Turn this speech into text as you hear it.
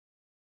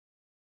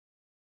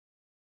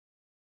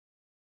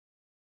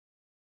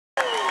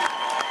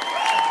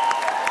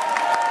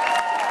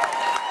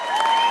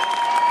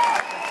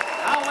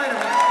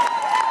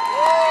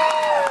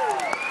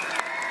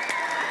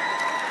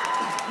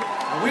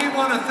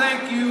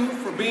thank you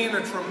for being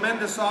a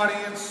tremendous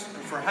audience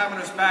and for having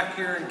us back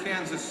here in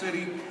Kansas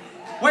City.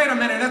 Wait a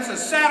minute, it's a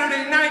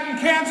Saturday night in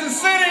Kansas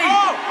City!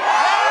 Oh!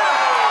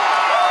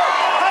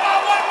 How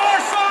about one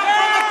more song from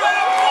the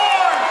Fab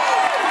Four?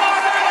 Come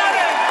on,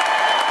 everybody!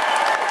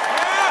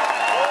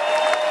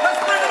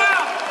 Let's bring them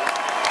out!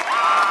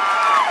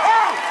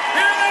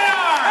 Here they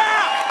are!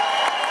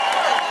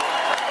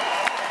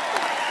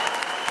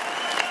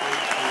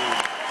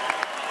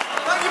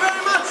 Thank you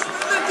very much.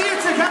 The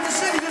theatre, Kansas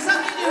City. Does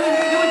that mean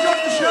you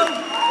enjoyed the show?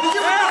 Did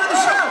you enjoy the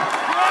show?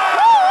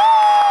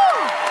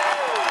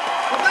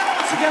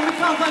 Again, we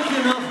can't thank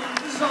you enough.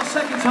 This is our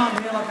second time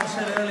here, like I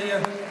said earlier.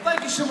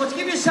 Thank you so much.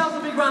 Give yourself a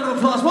big round of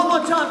applause. One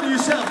more time for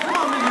yourself. Come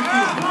on, Midland.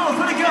 Come on,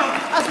 pretty good.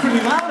 That's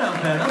pretty loud out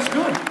there. That's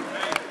good.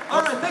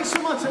 All right, thanks so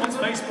much. What's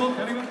Facebook,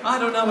 anyway? I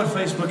don't know what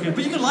Facebook is,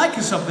 but you can like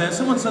us up there.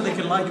 Someone said they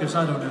can like us.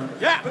 I don't know.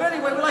 Yeah. But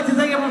anyway, we'd like to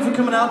thank everyone for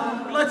coming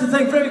out. We'd like to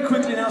thank very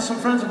quickly now some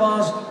friends of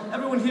ours,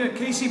 everyone here at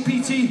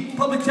KCPT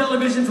Public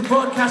Television for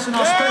broadcasting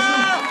our special.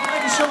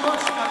 Thank you so much.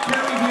 Got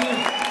Kerry here,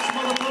 some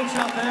other folks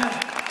out there.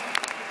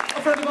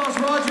 A friend of ours,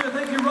 Roger,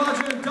 thank you,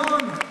 Roger, and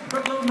Don, for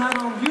uploading that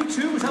on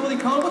YouTube. Is that what they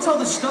call it? What's all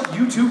this stuff?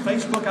 YouTube,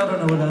 Facebook, I don't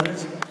know what that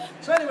is.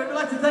 So anyway, we'd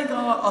like to thank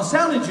our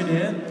sound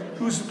engineer,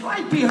 who's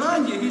right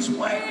behind you. He's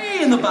way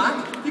in the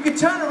back. You can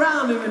turn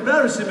around and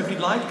embarrass him if you'd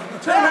like.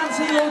 Turn around and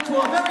say hello to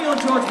our very own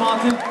George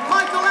Martin,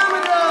 Michael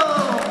Amador!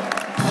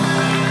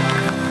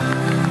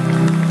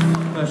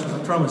 Commercials,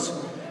 I promise.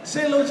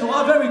 Say hello to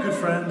our very good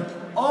friend,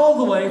 all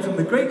the way from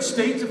the great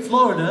state of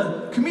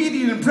Florida,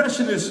 comedian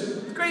impressionist,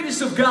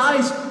 greatest of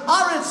guys,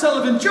 Ardy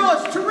Sullivan,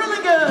 George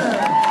Terrilligan!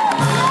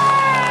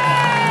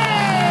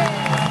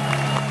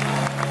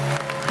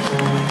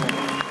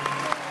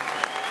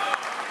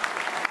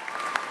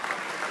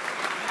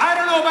 I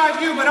don't know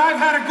about you, but I've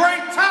had a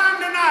great time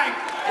tonight!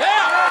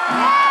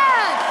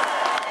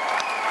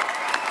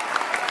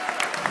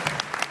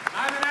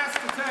 I've been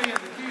asked to tell you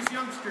that these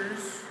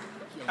youngsters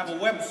have a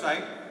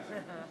website,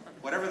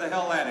 whatever the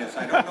hell that is,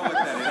 I don't know what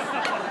that is,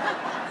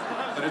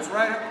 but it's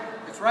right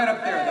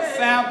up there, the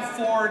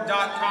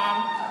Fab4.com.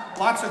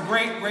 Lots of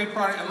great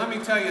product. And let me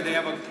tell you, they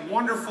have a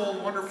wonderful,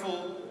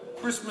 wonderful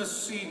Christmas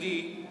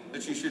CD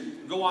that you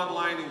should go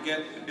online and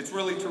get. It's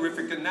really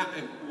terrific. And now,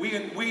 we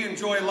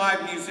enjoy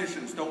live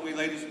musicians, don't we,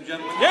 ladies and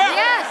gentlemen? Yeah.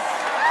 Yes!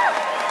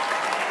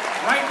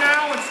 Right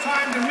now, it's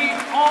time to meet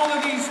all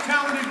of these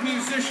talented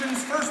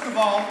musicians. First of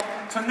all,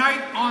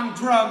 tonight on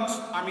drums.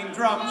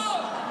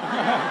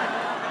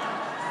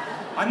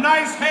 A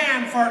nice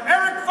hand for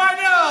Eric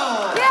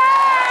Fidel! Yeah!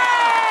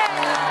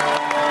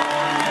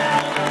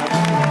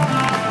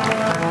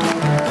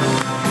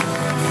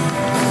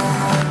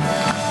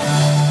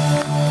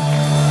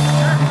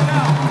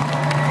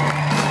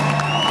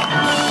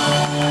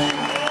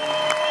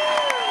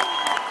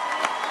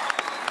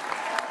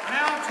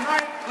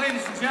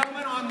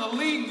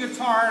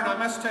 And I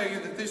must tell you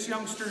that this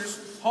youngster's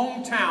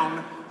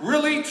hometown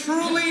really,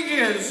 truly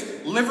is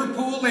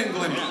Liverpool,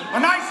 England. A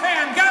nice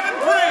hand, Gavin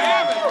Free!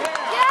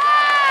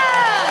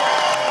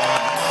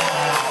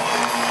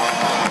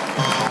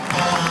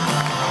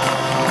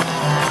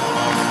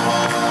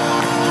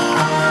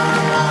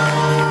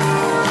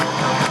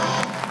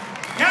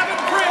 Gavin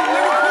Free,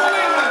 Liverpool,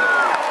 England.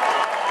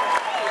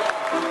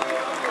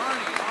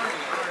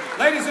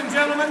 Ladies and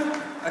gentlemen,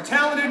 a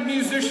talented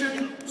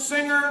musician,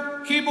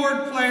 singer,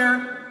 keyboard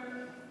player,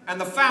 and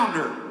the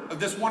founder of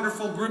this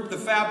wonderful group, the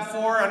Fab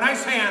Four. A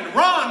nice hand,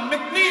 Ron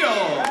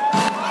McNeil.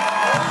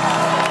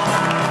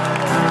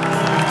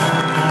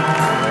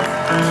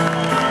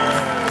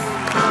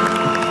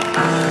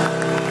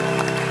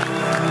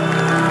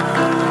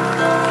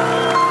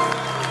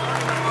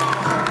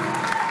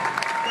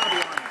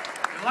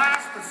 And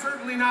last but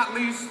certainly not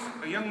least,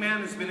 a young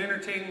man who's been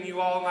entertaining you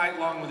all night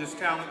long with his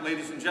talent,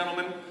 ladies and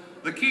gentlemen.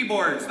 The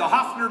keyboards, the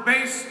Hofner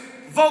bass,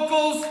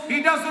 vocals,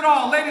 he does it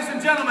all. Ladies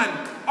and gentlemen,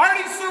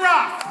 Ardy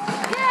Suraf.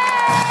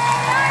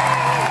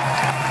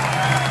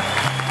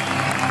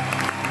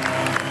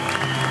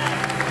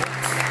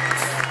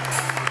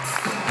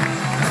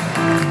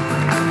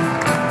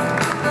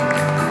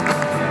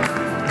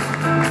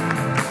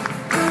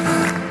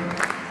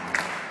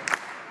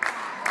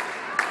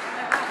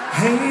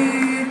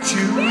 Hey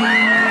Jude,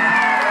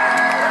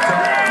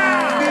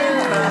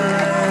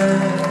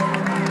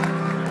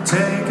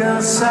 take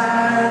a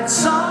sad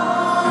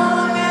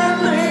song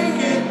and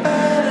make it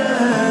better.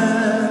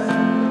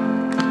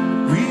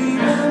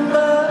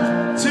 Remember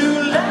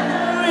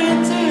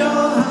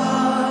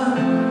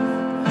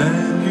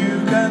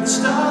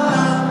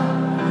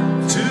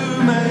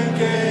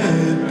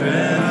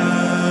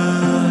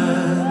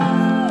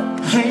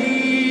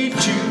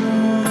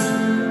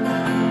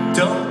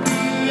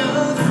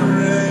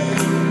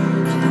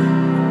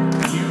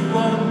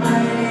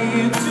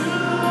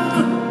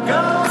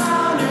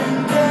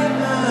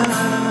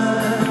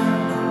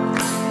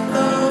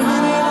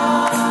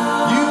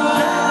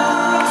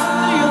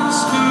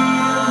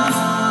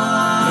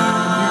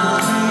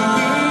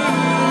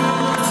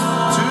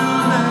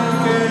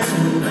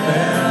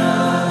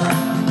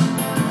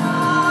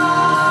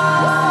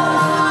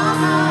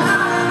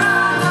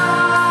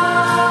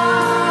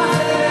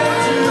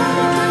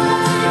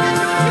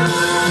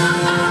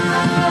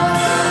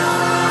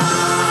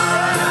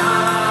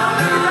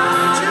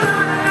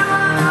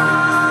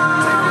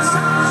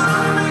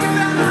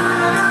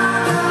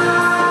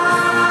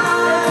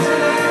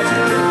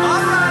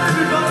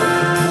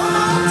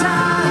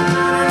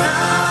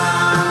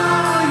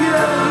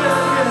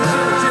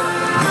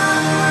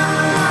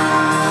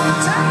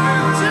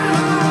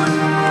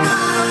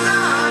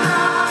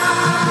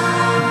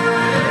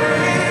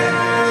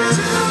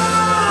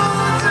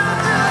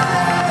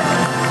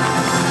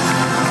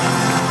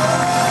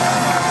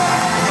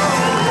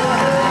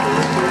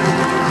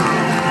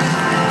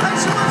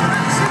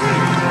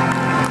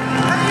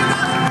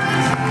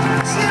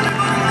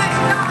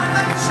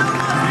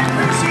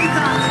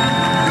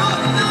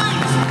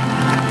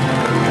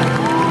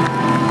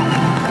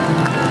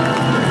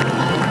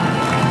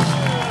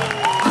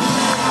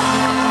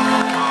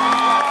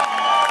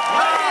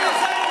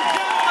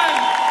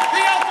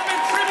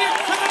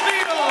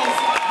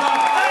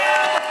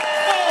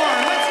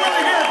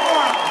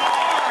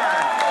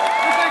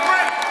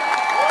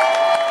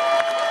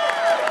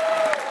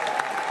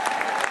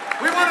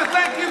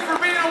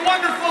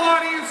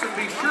and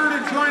be sure to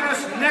join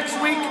us next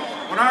week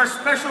when our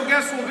special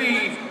guest will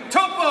be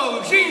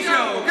Topo G.